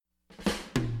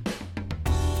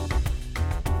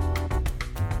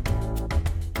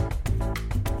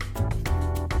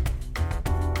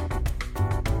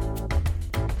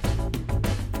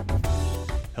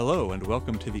Hello and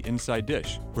welcome to the Inside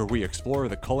Dish, where we explore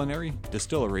the culinary,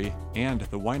 distillery, and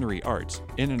the winery arts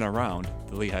in and around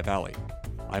the Lehigh Valley.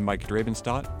 I'm Mike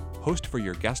Drabenstott, host for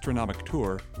your gastronomic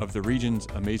tour of the region's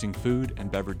amazing food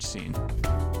and beverage scene.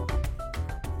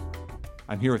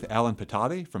 I'm here with Alan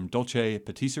Pitotti from Dolce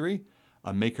Patisserie,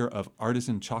 a maker of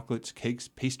artisan chocolates, cakes,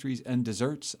 pastries, and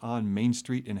desserts on Main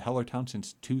Street in Hellertown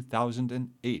since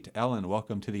 2008. Alan,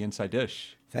 welcome to the Inside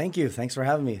Dish. Thank you. Thanks for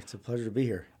having me. It's a pleasure to be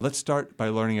here. Let's start by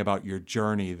learning about your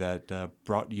journey that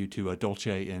brought you to a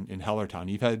Dolce in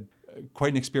Hellertown. You've had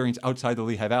quite an experience outside the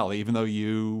Lehigh Valley, even though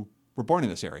you were born in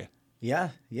this area.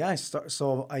 Yeah.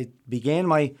 So I began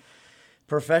my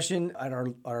profession at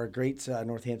our great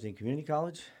Northampton Community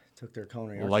College. Took their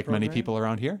culinary arts Like program. many people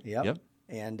around here? Yep.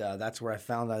 And that's where I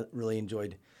found I really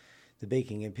enjoyed the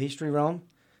baking and pastry realm.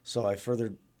 So I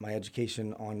furthered my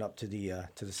education on up to the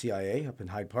CIA up in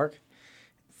Hyde Park.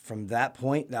 From that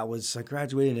point, I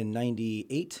graduated in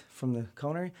 98 from the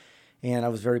culinary, and I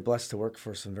was very blessed to work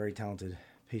for some very talented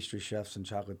pastry chefs and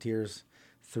chocolatiers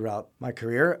throughout my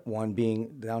career. One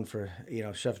being down for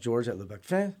Chef George at Le Bec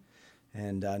Fin,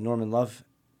 and Norman Love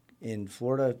in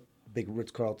Florida, big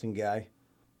Ritz-Carlton guy.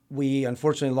 We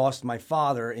unfortunately lost my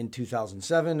father in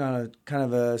 2007 on a kind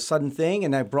of a sudden thing,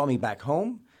 and that brought me back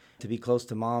home to be close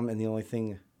to Mom, and the only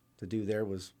thing to do there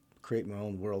was create my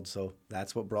own world. So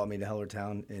that's what brought me to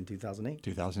Hellertown in 2008.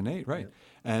 2008, right.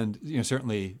 Yeah. And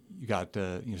certainly you got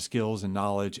skills and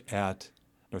knowledge at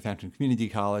Northampton Community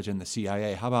College and the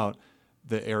CIA. How about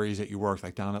the areas that you worked,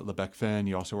 like down at Le Bec Fin?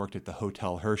 You also worked at the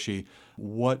Hotel Hershey.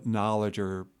 What knowledge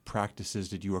or practices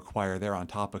did you acquire there on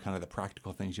top of kind of the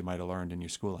practical things you might have learned in your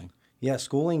schooling? Yeah,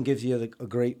 schooling gives you a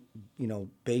great,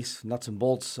 base, nuts and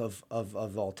bolts of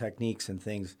all techniques and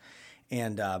things.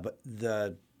 And but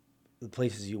the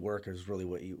places you work is really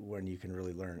when you can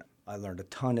really learn. I learned a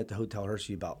ton at the Hotel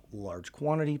Hershey about large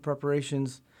quantity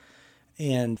preparations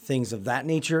and things of that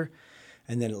nature.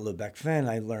 And then at Le Bec Fin,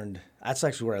 that's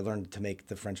actually where I learned to make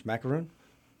the French macaron,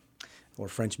 or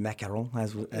French macaron,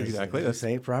 as exactly. You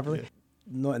say it properly. Yeah.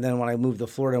 No, and then when I moved to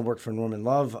Florida and worked for Norman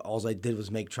Love, all I did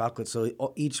was make chocolate. So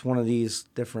each one of these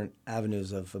different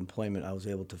avenues of employment, I was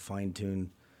able to fine-tune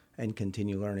and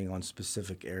continue learning on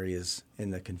specific areas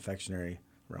in the confectionery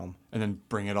realm. And then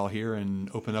bring it all here and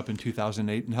open up in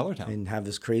 2008 in Hellertown. And have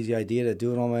this crazy idea to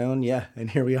do it on my own. Yeah, and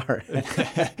here we are.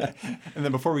 And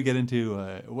then before we get into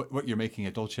what you're making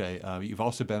at Dolce, you've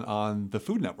also been on the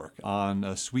Food Network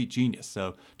on Sweet Genius.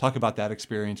 So talk about that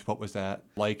experience. What was that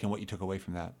like and what you took away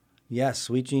from that? Yes,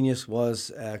 Sweet Genius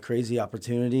was a crazy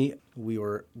opportunity. We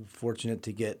were fortunate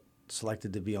to get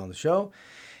selected to be on the show.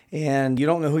 And you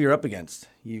don't know who you're up against.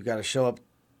 You got to show up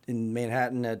in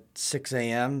Manhattan at 6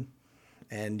 a.m.,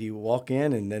 and you walk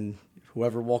in, and then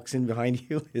whoever walks in behind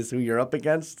you is who you're up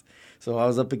against. So I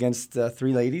was up against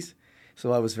three ladies,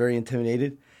 so I was very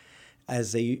intimidated,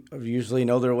 as they usually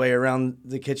know their way around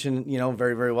the kitchen,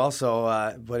 very, very well.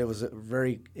 So, but it was a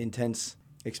very intense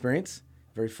experience,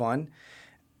 very fun.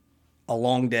 A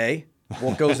long day.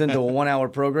 What goes into a 1-hour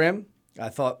program? I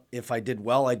thought if I did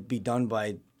well, I'd be done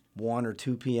by 1 or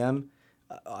 2 p.m.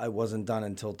 I wasn't done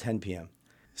until 10 p.m.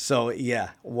 So, yeah,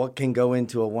 what can go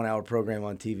into a 1-hour program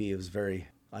on TV is very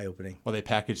eye-opening. Well, they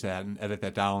package that and edit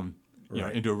that down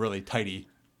into a really tidy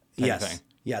thing.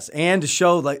 Yes, and to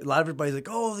show, like, a lot of everybody's like,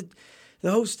 oh,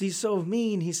 the host, he's so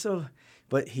mean,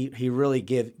 but he really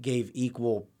gave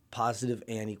equal positive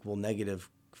and equal negative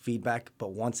feedback,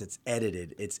 but once it's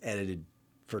edited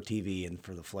for TV and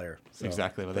for the flair. So,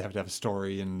 exactly. Well, they have to have a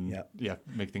story and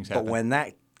make things happen. But when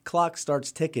that clock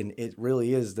starts ticking, it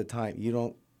really is the time.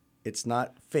 It's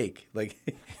not fake. Like,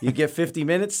 you get 50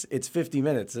 minutes, it's 50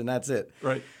 minutes, and that's it.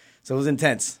 Right. So it was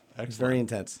intense. Excellent. It was very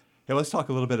intense. Hey, let's talk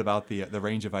a little bit about the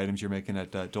range of items you're making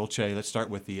at Dolce. Let's start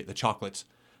with the chocolates.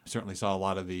 I certainly saw a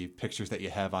lot of the pictures that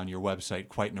you have on your website,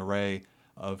 quite an array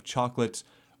of chocolates.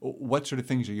 What sort of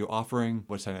things are you offering?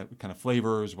 What kind of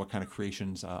flavors? What kind of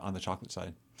creations on the chocolate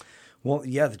side? Well,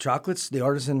 yeah, the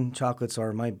artisan chocolates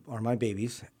are my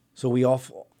babies. So we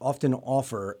often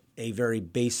offer a very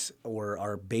base, or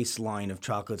our baseline of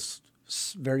chocolates,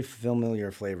 very familiar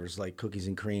flavors like cookies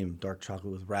and cream, dark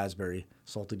chocolate with raspberry,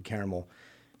 salted caramel,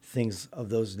 things of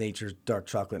those natures, dark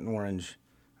chocolate and orange.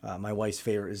 My wife's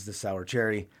favorite is the sour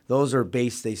cherry. Those are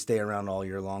base. They stay around all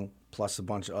year long, plus a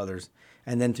bunch of others.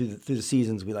 And then through the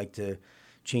seasons, we like to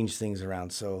change things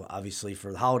around. So obviously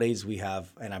for the holidays, we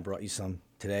have, and I brought you some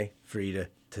today for you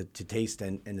to taste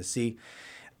and to see.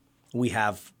 We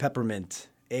have peppermint,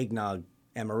 eggnog,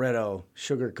 amaretto,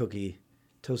 sugar cookie,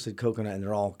 toasted coconut, and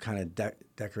they're all kind of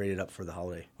decorated up for the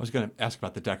holiday. I was going to ask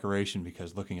about the decoration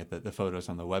because looking at the photos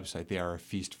on the website, they are a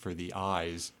feast for the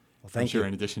eyes. Well, thank sure, you.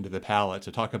 in addition to the palette.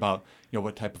 So talk about,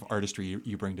 what type of artistry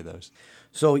you bring to those.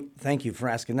 So thank you for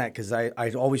asking that, because I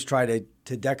always try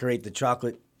to decorate the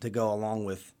chocolate to go along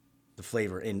with the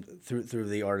flavor in through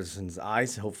the artisan's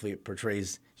eyes. Hopefully it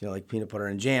portrays, like peanut butter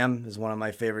and jam is one of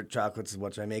my favorite chocolates,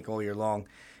 which I make all year long.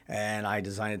 And I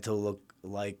design it to look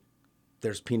like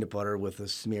there's peanut butter with a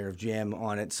smear of jam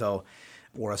on it. So,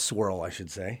 or a swirl, I should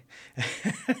say.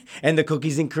 And the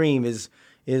cookies and cream is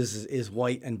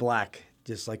white and black,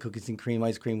 just like cookies and cream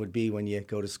ice cream would be when you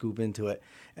go to scoop into it.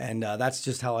 And that's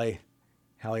just how I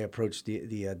approach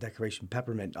the decoration.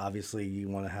 Peppermint, obviously, you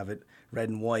want to have it red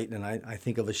and white, and I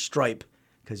think of a stripe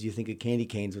because you think of candy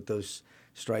canes with those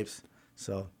stripes.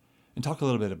 So, and talk a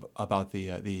little bit about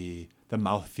the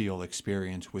mouthfeel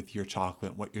experience with your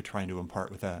chocolate, what you're trying to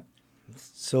impart with that.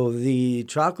 So the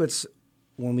chocolates,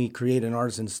 when we create an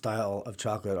artisan style of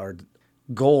chocolate, our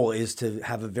goal is to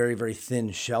have a very, very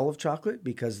thin shell of chocolate,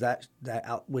 because that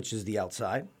which is the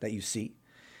outside that you see,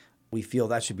 we feel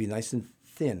that should be nice and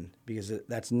thin, because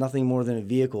that's nothing more than a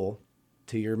vehicle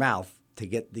to your mouth to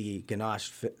get the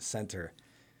ganache center.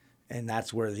 And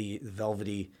that's where the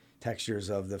velvety textures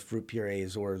of the fruit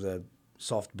purees or the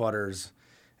soft butters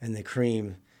and the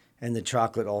cream and the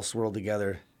chocolate all swirled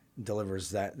together delivers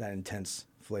that intense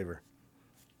flavor.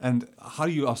 And how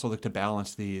do you also look to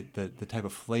balance the type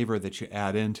of flavor that you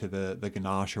add into the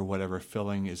ganache or whatever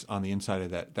filling is on the inside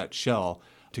of that shell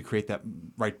to create that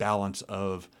right balance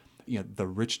of the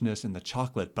richness in the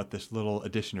chocolate, but this little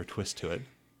addition or twist to it?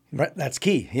 Right, that's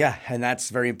key, yeah, and that's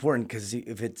very important, because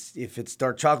if it's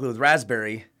dark chocolate with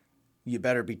raspberry, you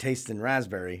better be tasting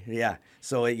raspberry, yeah.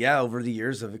 So over the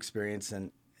years of experience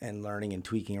and learning and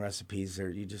tweaking recipes,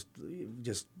 you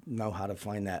just know how to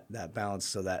find that balance,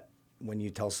 so that when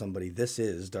you tell somebody this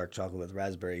is dark chocolate with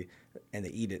raspberry and they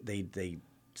eat it, they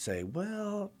say,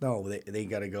 well, no, they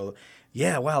got to go,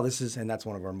 yeah, wow, this is, and that's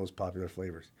one of our most popular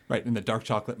flavors. Right, and the dark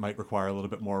chocolate might require a little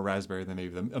bit more raspberry than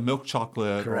maybe a milk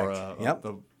chocolate. Correct.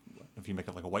 Or if you make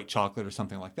it like a white chocolate or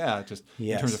something like that, just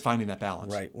Yes. in terms of finding that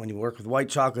balance. Right, when you work with white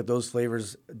chocolate, those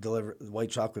flavors deliver, white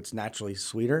chocolate's naturally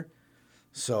sweeter,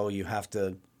 so you have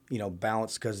to,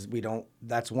 balance, because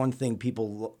that's one thing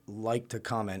people like to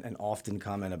comment and often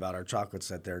comment about our chocolates,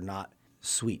 that they're not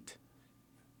sweet,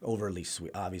 overly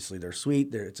sweet. Obviously they're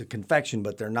sweet, it's a confection,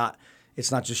 but they're not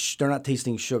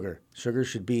tasting sugar. Sugar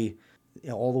should be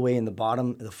all the way in the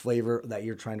bottom. The flavor that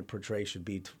you're trying to portray should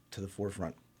be to the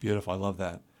forefront. Beautiful, I love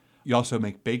that. You also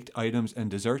make baked items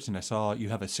and desserts, and I saw you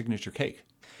have a signature cake.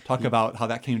 Talk about how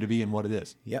that came to be and what it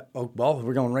is. Yeah. Oh, well,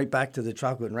 we're going right back to the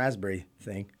chocolate and raspberry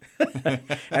thing.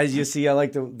 As you see, I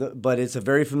like but it's a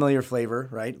very familiar flavor,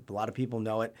 right? A lot of people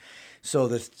know it. So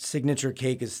the signature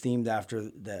cake is themed after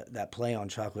that play on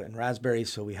chocolate and raspberry.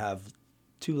 So we have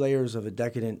 2 layers of a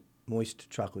decadent moist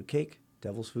chocolate cake,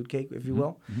 devil's food cake, if you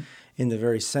will. Mm-hmm. In the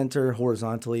very center,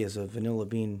 horizontally, is a vanilla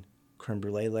bean creme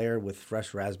brulee layer with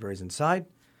fresh raspberries inside.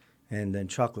 And then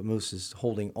chocolate mousse is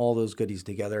holding all those goodies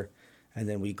together. And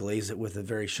then we glaze it with a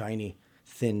very shiny,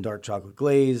 thin, dark chocolate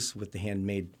glaze with the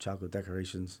handmade chocolate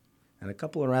decorations and a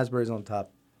couple of raspberries on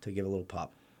top to give a little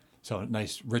pop. So a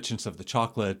nice richness of the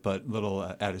chocolate, but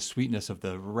little added sweetness of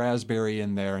the raspberry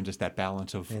in there, and just that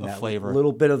balance of flavor. A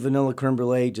little bit of vanilla creme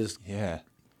brulee just yeah.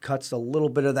 cuts a little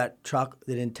bit of that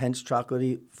intense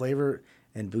chocolatey flavor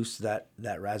and boosts that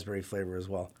raspberry flavor as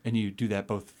well. And you do that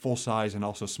both full size and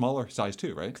also smaller size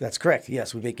too, right? That's correct.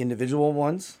 Yes, we make individual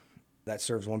ones that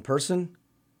serves one person.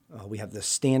 We have the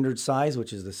standard size,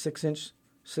 which is the 6-inch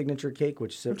signature cake,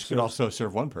 which could also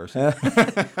serve one person.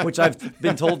 Which I've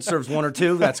been told serves 1 or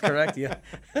 2. That's correct. Yeah.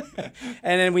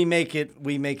 And then we make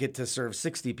it to serve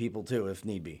 60 people too, if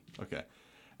need be. Okay.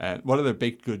 And what other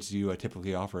baked goods do you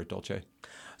typically offer at Dolce?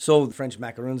 So French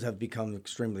macaroons have become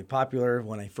extremely popular.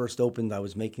 When I first opened, I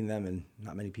was making them, and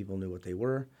not many people knew what they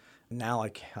were. Now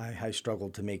I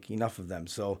struggled to make enough of them.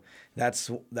 So that's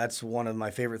one of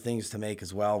my favorite things to make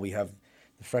as well. We have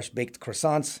the fresh baked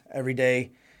croissants every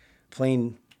day,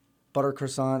 plain butter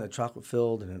croissant, a chocolate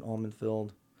filled and an almond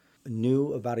filled.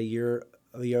 New about a year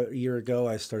ago,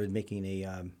 I started making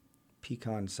a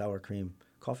pecan sour cream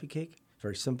coffee cake.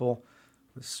 Very simple,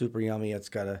 super yummy. It's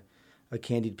got a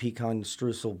candied pecan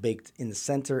streusel baked in the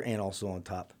center and also on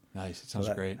top. Nice. It sounds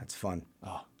great. That's fun.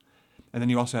 Oh. And then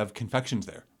you also have confections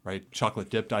there, right? Chocolate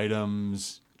dipped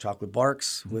items. Chocolate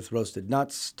barks with roasted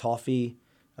nuts, toffee,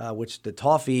 which the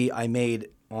toffee I made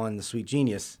on the Sweet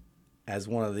Genius as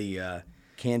one of the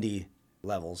candy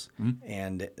levels. Mm-hmm.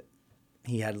 And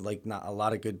he had not a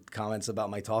lot of good comments about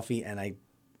my toffee, and I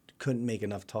couldn't make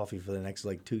enough toffee for the next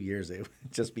 2 years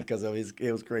just because of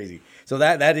it was crazy. So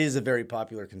that is a very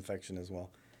popular confection as well.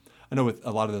 I know with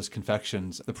a lot of those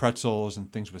confections, the pretzels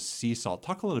and things with sea salt,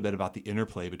 talk a little bit about the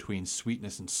interplay between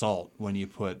sweetness and salt when you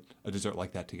put a dessert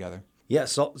like that together. Yeah,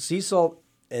 sea salt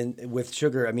and with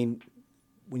sugar. I mean,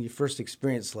 when you first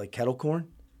experience like kettle corn,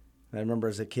 I remember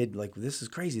as a kid, like, this is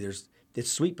crazy.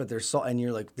 It's sweet, but there's salt, and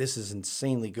you're like, this is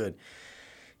insanely good.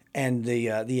 And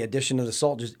the addition of the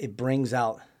salt it brings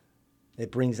out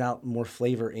more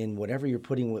flavor in whatever you're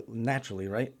putting with naturally,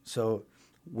 right? So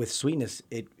with sweetness,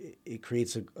 it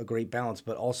creates a great balance,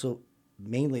 but also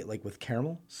mainly like with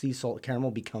caramel, sea salt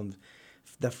caramel becomes.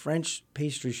 The French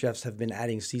pastry chefs have been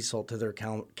adding sea salt to their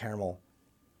caramel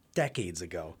decades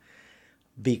ago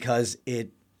because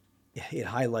it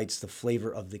highlights the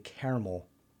flavor of the caramel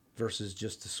versus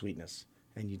just the sweetness,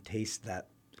 and you taste that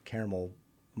caramel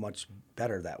much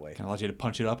better that way. Kind of allows you to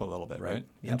punch it up a little bit, right?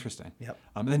 Yep. Interesting. Yep.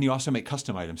 And then you also make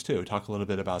custom items too. Talk a little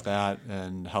bit about that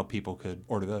and how people could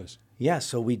order those. Yeah,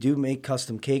 so we do make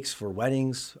custom cakes for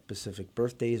weddings, specific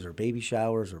birthdays or baby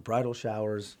showers or bridal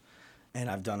showers. And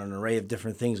I've done an array of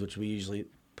different things, which we usually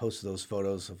post those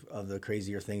photos of the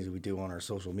crazier things that we do on our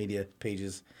social media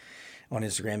pages on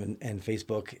Instagram and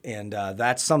Facebook. And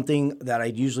that's something that I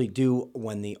usually do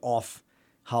when the off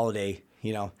holiday,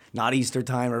 not Easter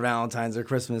time or Valentine's or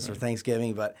Christmas or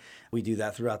Thanksgiving, but we do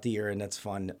that throughout the year, and that's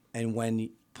fun. And when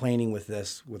planning with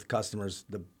customers,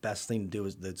 the best thing to do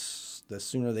is the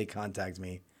sooner they contact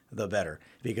me, the better.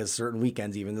 Because certain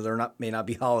weekends, even though may not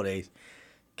be holidays,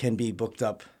 can be booked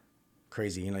up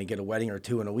crazy. You get a wedding or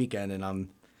two in a weekend, and I'm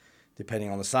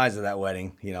depending on the size of that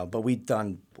wedding, But we've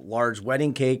done large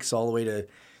wedding cakes all the way to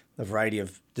a variety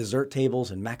of dessert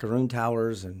tables and macaroon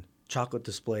towers and chocolate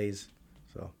displays.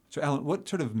 So Alan, what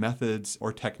sort of methods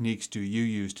or techniques do you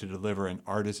use to deliver an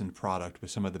artisan product with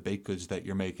some of the baked goods that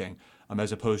you're making,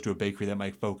 as opposed to a bakery that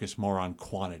might focus more on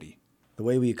quantity? The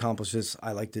way we accomplish this,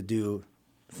 I like to do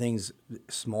things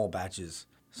small batches.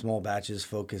 Small batches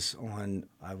focus on,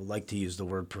 I would like to use the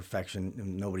word perfection.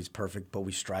 Nobody's perfect, but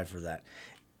we strive for that.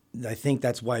 I think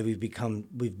that's why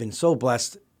we've been so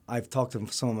blessed. I've talked to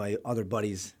some of my other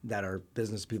buddies that are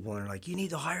business people, and they're like, you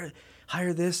need to hire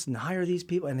this and hire these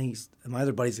people. And my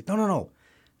other buddy's like, no.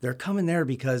 They're coming there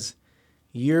because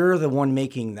you're the one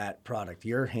making that product.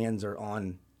 Your hands are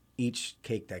on each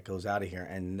cake that goes out of here.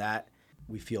 And that,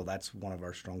 we feel that's one of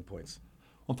our strong points.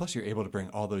 Well, plus you're able to bring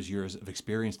all those years of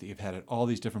experience that you've had at all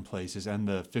these different places and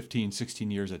the 15,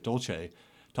 16 years at Dolce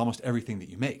to almost everything that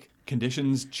you make.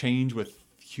 Conditions change with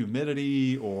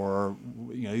humidity or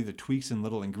either tweaks in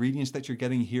little ingredients that you're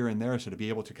getting here and there. So to be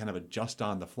able to kind of adjust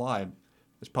on the fly,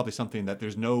 it's probably something that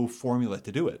there's no formula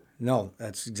to do it. No,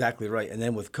 that's exactly right. And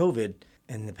then with COVID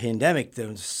and the pandemic, there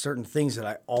was certain things that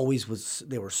I always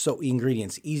they were so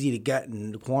ingredients, easy to get,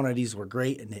 and the quantities were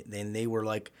great. And then they were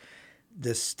like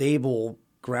the stable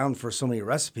ground for so many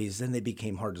recipes. Then they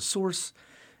became hard to source,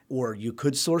 or you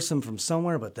could source them from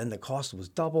somewhere, but then the cost was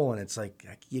double. And it's like,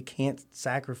 you can't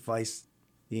sacrifice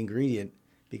the ingredient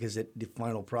because the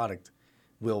final product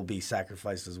will be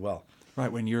sacrificed as well.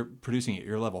 Right. When you're producing at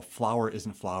your level, flour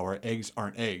isn't flour, eggs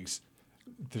aren't eggs.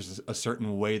 There's a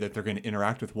certain way that they're going to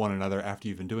interact with one another after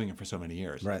you've been doing it for so many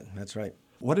years. Right. That's right.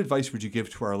 What advice would you give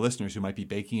to our listeners who might be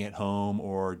baking at home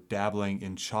or dabbling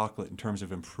in chocolate in terms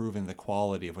of improving the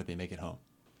quality of what they make at home?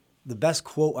 The best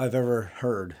quote I've ever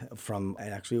heard from,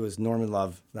 and actually it was Norman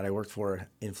Love that I worked for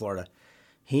in Florida.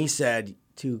 He said,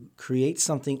 to create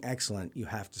something excellent, you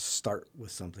have to start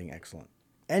with something excellent.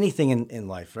 Anything in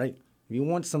life, right? If you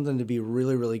want something to be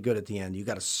really, really good at the end, you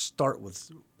got to start with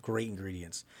great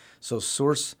ingredients. So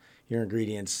source your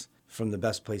ingredients from the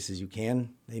best places you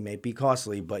can. They may be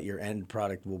costly, but your end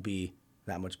product will be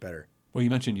that much better. Well, you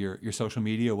mentioned your social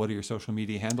media. What are your social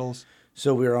media handles?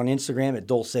 So we're on Instagram at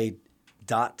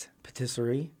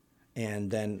Dolce.Patisserie,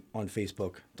 and then on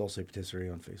Facebook, Dolce Patisserie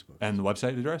on Facebook. And the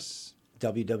website address?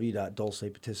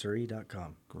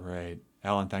 www.dolcepatisserie.com. Great.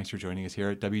 Alan, thanks for joining us here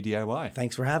at WDIY.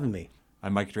 Thanks for having me.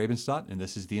 I'm Mike Drabenstott, and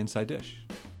this is The Inside Dish.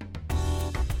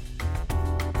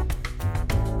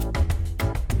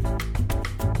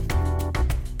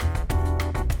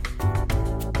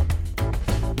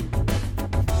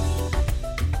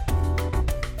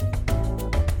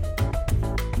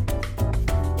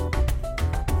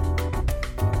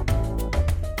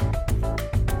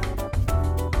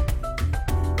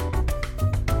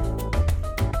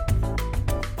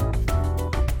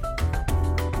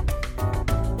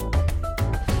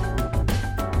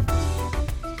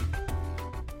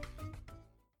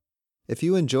 If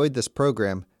you enjoyed this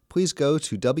program, please go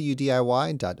to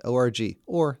WDIY.org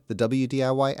or the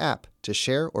WDIY app to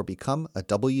share or become a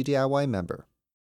WDIY member.